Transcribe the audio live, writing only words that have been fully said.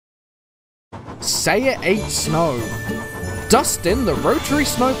Say it ain't snow. Dustin the Rotary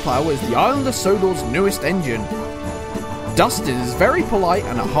Snowplough is the island of Sodor's newest engine. Dustin is very polite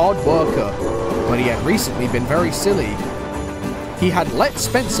and a hard worker, but he had recently been very silly. He had let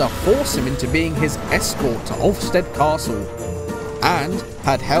Spencer force him into being his escort to Ulfstead Castle, and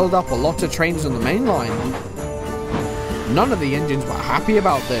had held up a lot of trains on the main line. None of the engines were happy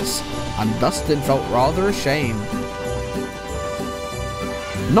about this, and Dustin felt rather ashamed.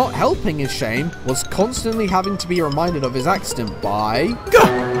 Not helping his shame was constantly having to be reminded of his accident by...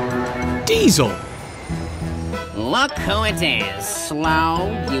 Go! Diesel! Look who it is, slow,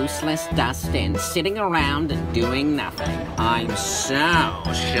 useless Dustin, sitting around and doing nothing. I'm so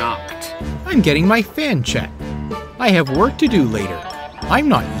shocked. I'm getting my fan check. I have work to do later. I'm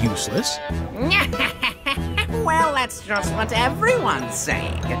not useless. Well, that's just what everyone's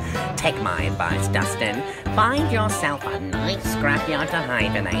saying. Take my advice, Dustin. Find yourself a nice scrapyard to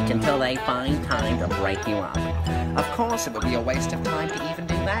hibernate until they find time to break you up. Of course, it would be a waste of time to even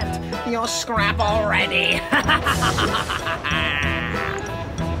do that. You're scrap already.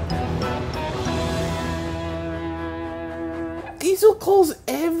 Diesel calls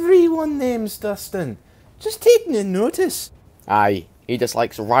everyone names, Dustin. Just take no notice. Aye, he just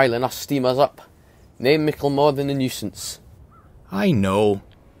likes riling us steamers up. Name mickle more than a nuisance. I know.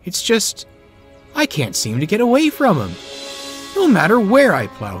 It's just... I can't seem to get away from him. No matter where I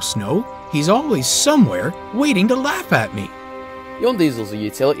plow snow, he's always somewhere waiting to laugh at me. Your Diesel's a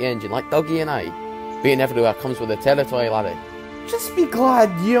utility engine like Doggy and I. Being everywhere comes with the territory, laddie. Just be glad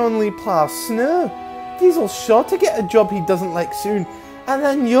you only plough snow. Diesel's sure to get a job he doesn't like soon, and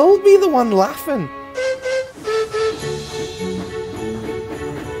then you'll be the one laughing.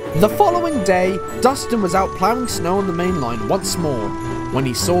 The following day, Dustin was out ploughing snow on the main line once more, when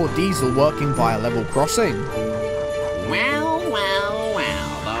he saw Diesel working by a level crossing. Well,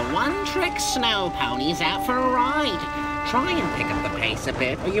 the one-trick snow pony's out for a ride. Try and pick up the pace a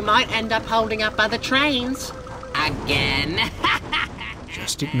bit, or you might end up holding up other trains. Again.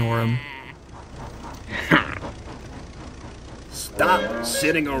 Just ignore him. Stop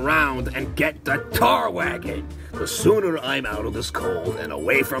sitting around and get the tar wagon. The sooner I'm out of this cold and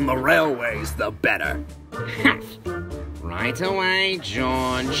away from the railways, the better. Right away,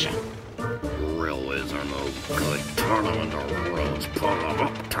 George. Railways are no good. Turn them into roads. Pull them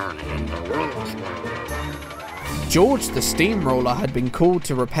up, turn them into roads. George the steamroller had been called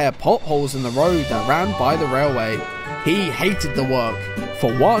to repair potholes in the road that ran by the railway. He hated the work.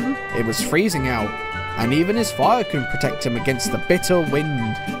 For one, it was freezing out, and even his fire couldn't protect him against the bitter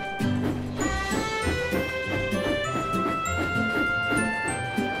wind.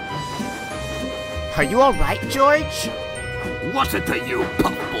 Are you alright, George? What's it to you,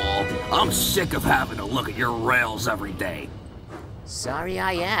 puffball? I'm sick of having to look at your rails every day. Sorry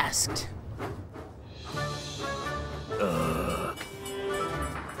I asked.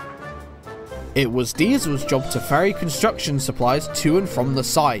 It was Diesel's job to ferry construction supplies to and from the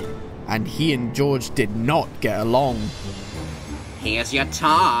site, and he and George did not get along. Here's your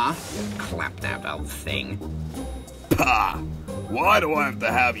tar, you clapped out old thing. Pah! Why do I have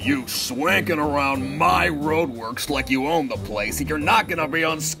to have you swanking around my roadworks like you own the place and you're not gonna be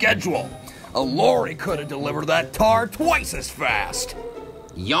on schedule? A lorry could have delivered that tar twice as fast.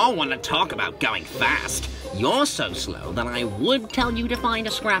 Y'all want to talk about going fast? You're so slow that I would tell you to find a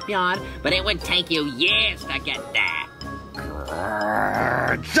scrapyard, but it would take you years to get there.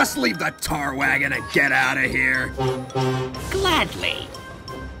 Just leave the tar wagon and get out of here. Gladly.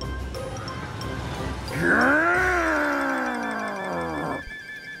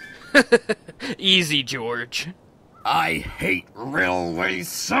 Easy, George. I hate railways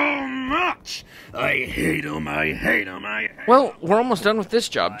so much. I hate them, I hate them, I hate them. Well, we're almost done with this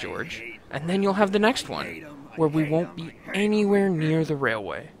job, George. And then you'll have the next one, where we won't be anywhere near the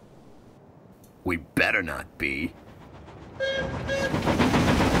railway. We better not be.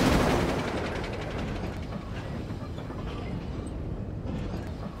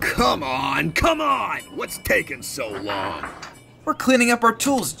 Come on, come on! What's taking so long? We're cleaning up our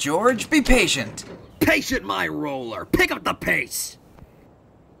tools, George. Be patient. Patient my roller. Pick up the pace.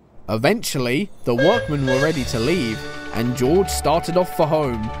 Eventually, the workmen were ready to leave, and George started off for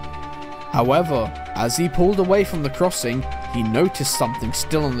home. However, as he pulled away from the crossing, he noticed something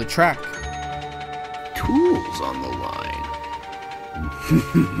still on the track. Tools on the line.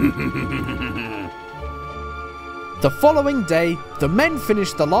 The following day, the men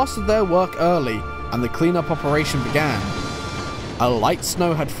finished the last of their work early, and the cleanup operation began. A light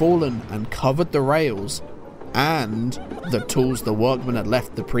snow had fallen and covered the rails, and the tools the workmen had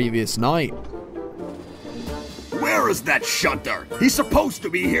left the previous night. Where is that Shunter? He's supposed to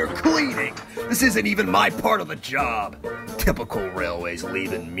be here cleaning. This isn't even my part of the job. Typical railways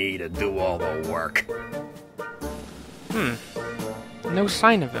leaving me to do all the work. No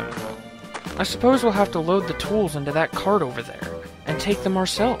sign of him. I suppose we'll have to load the tools into that cart over there and take them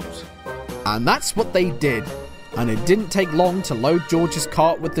ourselves. And that's what they did. And it didn't take long to load George's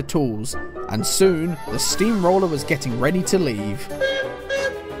cart with the tools, and soon the steamroller was getting ready to leave.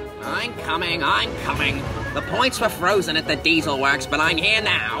 I'm coming, I'm coming. The points were frozen at the diesel works, but I'm here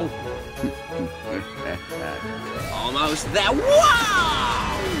now. Almost there.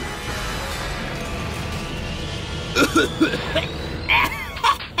 Wow!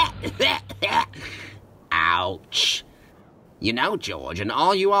 Ouch. You know, George, an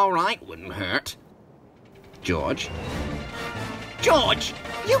 "Are you alright" wouldn't hurt. George? George!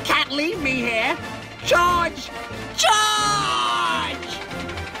 You can't leave me here! George! George!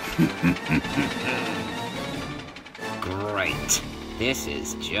 Great. This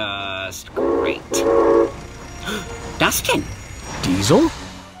is just great. Dustin! Diesel?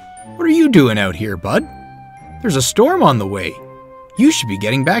 What are you doing out here, bud? There's a storm on the way. You should be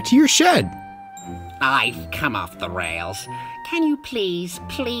getting back to your shed. I've come off the rails. Can you please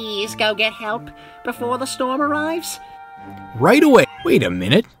go get help before the storm arrives? Right away. Wait a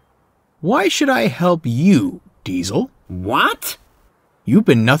minute. Why should I help you, Diesel? What? You've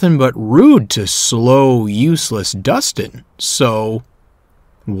been nothing but rude to slow, useless Dustin, so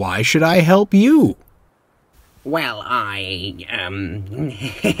why should I help you? Well,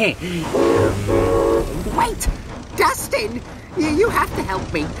 Wait! Dustin! You have to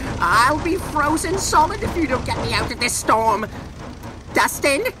help me. I'll be frozen solid if you don't get me out of this storm.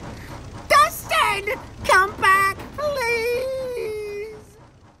 Dustin? Dustin! Come back, please!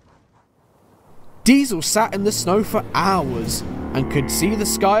 Diesel sat in the snow for hours and could see the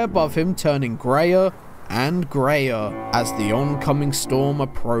sky above him turning greyer and greyer as the oncoming storm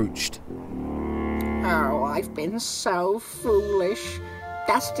approached. Oh, I've been so foolish.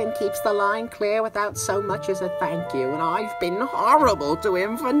 Dustin keeps the line clear without so much as a thank you, and I've been horrible to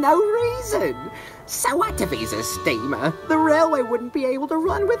him for no reason. So what if he's a steamer? The railway wouldn't be able to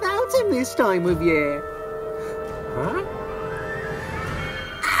run without him this time of year. Huh?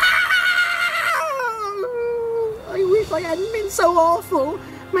 I wish I hadn't been so awful.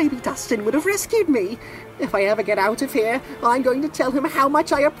 Maybe Dustin would have rescued me. If I ever get out of here, I'm going to tell him how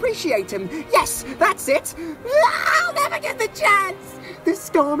much I appreciate him. Yes, that's it. I'll never get the chance. This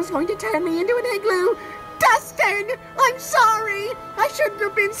storm is going to turn me into an igloo. Dustin, I'm sorry. I shouldn't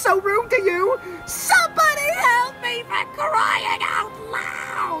have been so rude to you. Somebody help me for crying out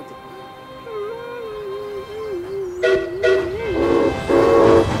loud.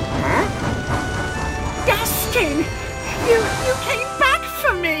 Huh? Dustin, you came back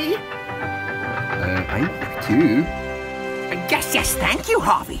for me. I'm here too. Yes, thank you,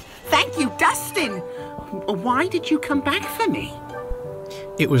 Harvey. Thank you, Dustin. Why did you come back for me?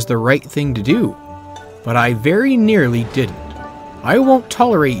 It was the right thing to do, but I very nearly didn't. I won't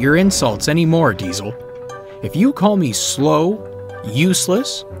tolerate your insults anymore, Diesel. If you call me slow,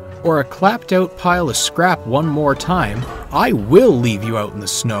 useless, or a clapped-out pile of scrap one more time, I will leave you out in the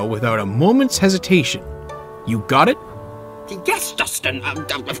snow without a moment's hesitation. You got it? Yes, Dustin.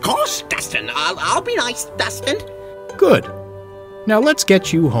 Of course, Dustin. I'll be nice, Dustin. Good. Now let's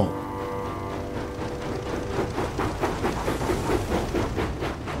get you home.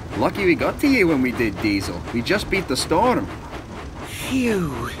 Lucky we got to you when we did, Diesel. We just beat the storm. Phew.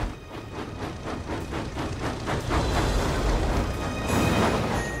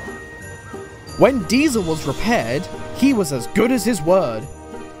 When Diesel was repaired, he was as good as his word.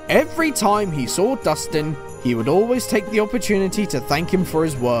 Every time he saw Dustin, he would always take the opportunity to thank him for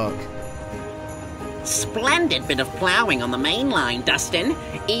his work. Splendid bit of ploughing on the main line, Dustin.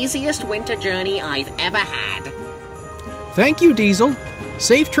 Easiest winter journey I've ever had. Thank you, Diesel.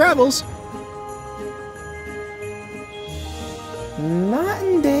 Safe travels. Night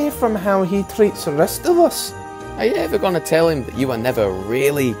and day from how he treats the rest of us. Are you ever going to tell him that you are never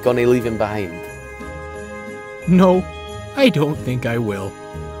really going to leave him behind? No, I don't think I will.